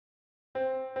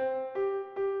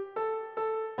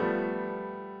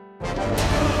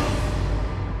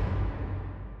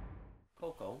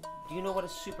Do you know what a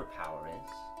superpower is?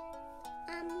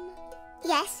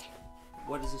 Yes.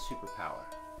 What is a superpower?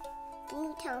 Can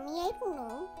you tell me? I don't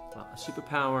know. Well, a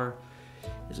superpower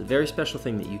is a very special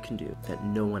thing that you can do that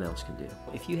no one else can do.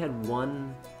 If you had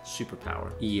one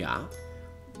superpower, Yeah.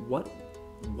 what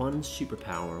one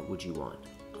superpower would you want?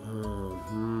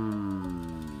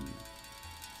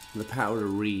 The power to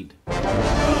read.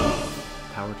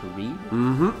 Power to read?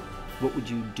 Mm-hmm. What would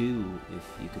you do if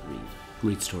you could read?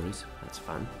 Read stories. That's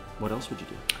fun. What else would you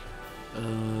do?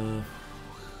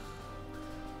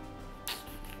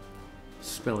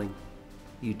 Spelling.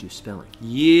 You'd do spelling.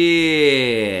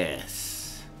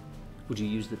 Yes. Would you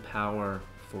use the power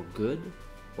for good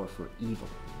or for evil?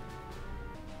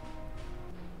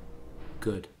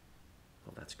 Good.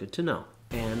 Well, that's good to know.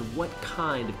 And what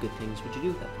kind of good things would you do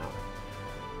with that power?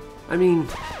 I mean,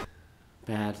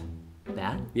 bad.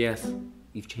 Bad? Yes.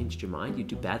 You've changed your mind? You'd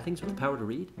do bad things with the power to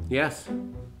read? Yes.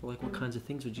 Well, like what kinds of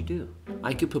things would you do?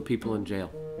 I could put people in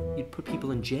jail. You'd put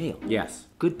people in jail? Yes.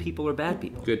 Good people or bad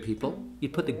people? Good people.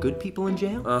 You'd put the good people in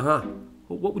jail? Uh-huh.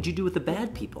 Well, what would you do with the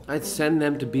bad people? I'd send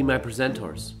them to be my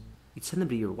presentors. You'd send them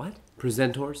to your what?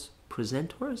 Presentors?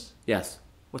 Presentors? Yes.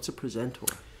 What's a presentor?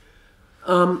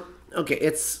 Okay,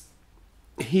 it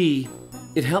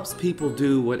helps people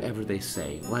do whatever they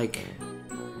say.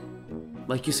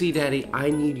 Like you see, Daddy, I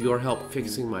need your help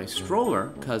fixing my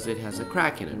stroller because it has a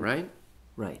crack in it, right?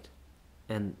 Right.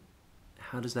 And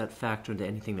how does that factor into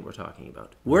anything that we're talking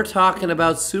about? We're talking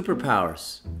about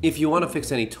superpowers. If you want to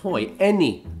fix any toy,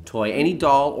 any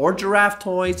doll or giraffe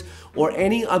toys or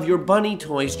any of your bunny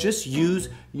toys, just use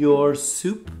your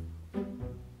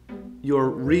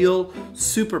real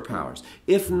superpowers.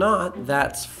 If not,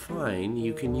 that's fine.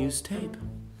 You can use tape.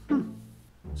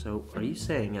 So are you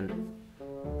saying, and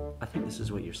I think this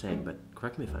is what you're saying, but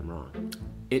correct me if I'm wrong.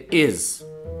 It is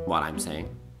what I'm saying.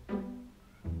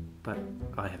 But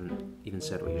I haven't even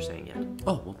said what you're saying yet.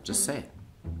 Oh, well, just say it.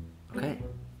 Okay.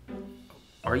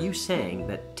 Are you saying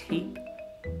that tape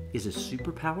is a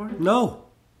superpower? No.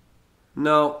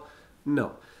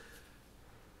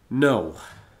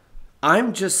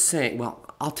 I'm just saying, well,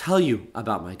 I'll tell you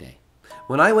about my day.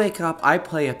 When I wake up, I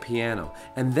play a piano,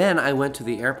 and then I went to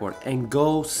the airport and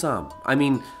go some. I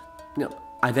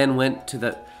then went to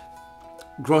the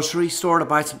grocery store to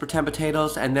buy some pretend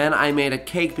potatoes, and then I made a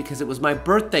cake because it was my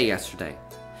birthday yesterday.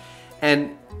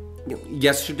 And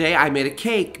yesterday I made a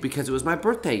cake because it was my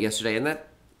birthday yesterday, and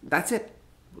that's it.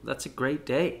 That's a great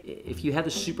day. If you had the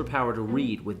superpower to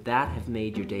read, would that have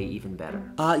made your day even better?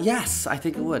 Yes, I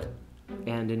think it would.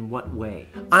 And in what way?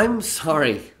 I'm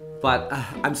sorry, but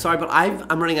I'm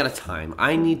running out of time.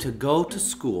 I need to go to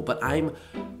school, but I'm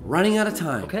running out of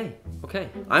time. Okay.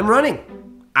 I'm running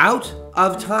out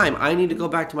of time. I need to go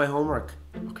back to my homework.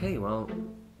 Okay, well,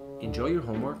 enjoy your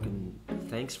homework, and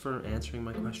thanks for answering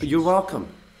my questions. You're welcome.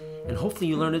 And hopefully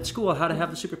you learned at school how to have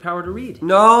the superpower to read.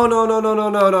 No.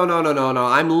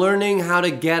 I'm learning how to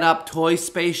get up Toy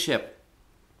Spaceship.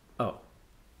 Oh,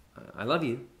 I love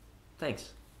you.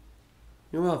 Thanks.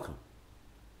 You're welcome.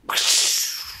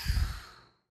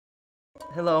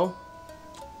 Hello.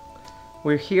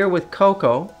 We're here with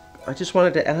Coco. I just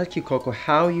wanted to ask you, Coco,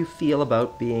 how you feel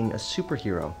about being a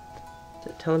superhero.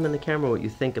 Tell him in the camera what you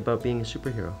think about being a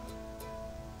superhero.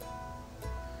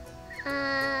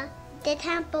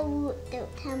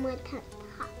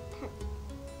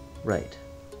 Right.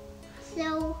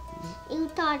 So, you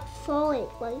thought forward,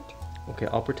 right? Okay,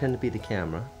 I'll pretend to be the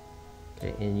camera.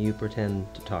 Okay, and you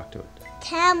pretend to talk to it.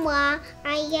 Camera,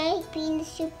 I like being a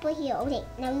superhero. Okay,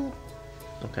 now you...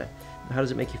 Okay. How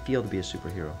does it make you feel to be a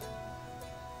superhero?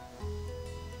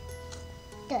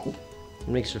 Good. It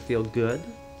makes her feel good.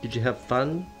 Did you have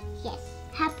fun? Yes,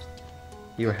 happy.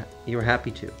 You were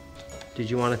happy to. Did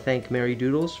you want to thank Mary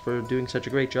Doodles for doing such a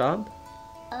great job?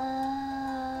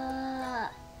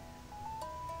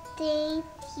 Thank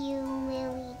you,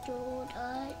 Mary Doodles.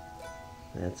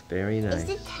 That's very nice. Is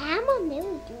the camera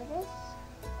Mary Doodles?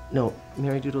 No,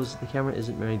 Mary Doodles, the camera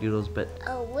isn't Mary Doodles, but...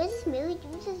 Oh, what is Mary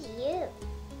Doodles you?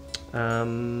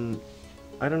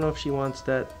 I don't know if she wants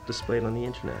that displayed on the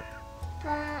internet.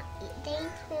 But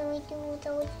thanks, Mary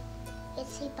Doodles.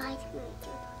 Let's say bye to Mary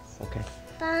Doodles. Okay.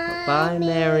 Bye, Bye,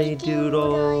 Mary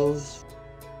Doodles.